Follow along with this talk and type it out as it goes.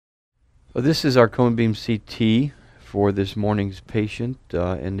Well, this is our cone beam CT for this morning's patient,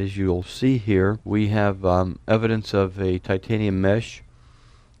 and as you'll see here, we have evidence of a titanium mesh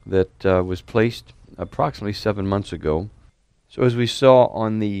that was placed approximately 7 months ago. So as we saw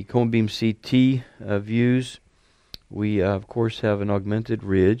on the cone beam CT views, we of course have an augmented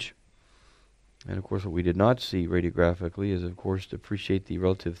ridge, and of course what we did not see radiographically is of course to appreciate the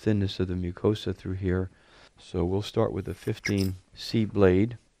relative thinness of the mucosa through here. So we'll start with a 15C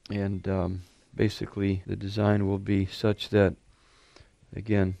blade, and basically the design will be such that,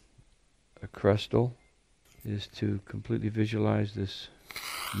 again, a crestal is to completely visualize this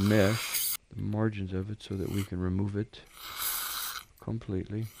mesh, the margins of it, so that we can remove it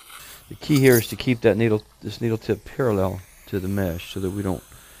completely. The key here is to keep that this needle tip parallel to the mesh so that we don't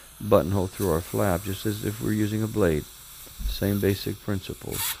buttonhole through our flap, just as if we're using a blade. Same basic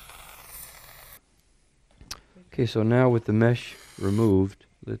principles. Okay, so now with the mesh removed,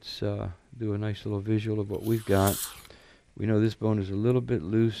 let's do a nice little visual of what we've got. We know this bone is a little bit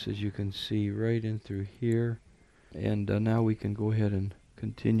loose, as you can see right in through here. And now we can go ahead and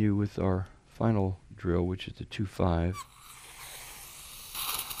continue with our final drill, which is the 2.5.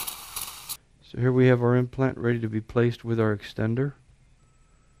 So here we have our implant ready to be placed with our extender.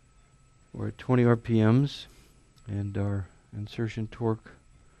 We're at 20 RPMs, and our insertion torque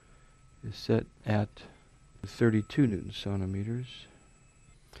is set at 32 Newton centimeters.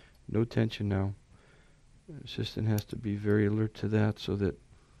 No tension now. The assistant has to be very alert to that so that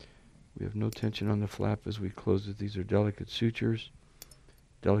we have no tension on the flap as we close it. These are delicate sutures,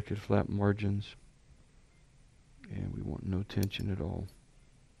 delicate flap margins, and we want no tension at all.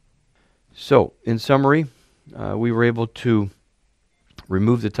 So, in summary, we were able to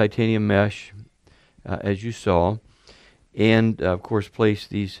remove the titanium mesh, as you saw, and of course place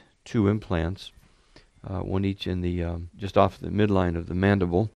these two implants, one each in the just off the midline of the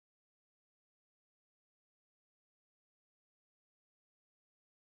mandible.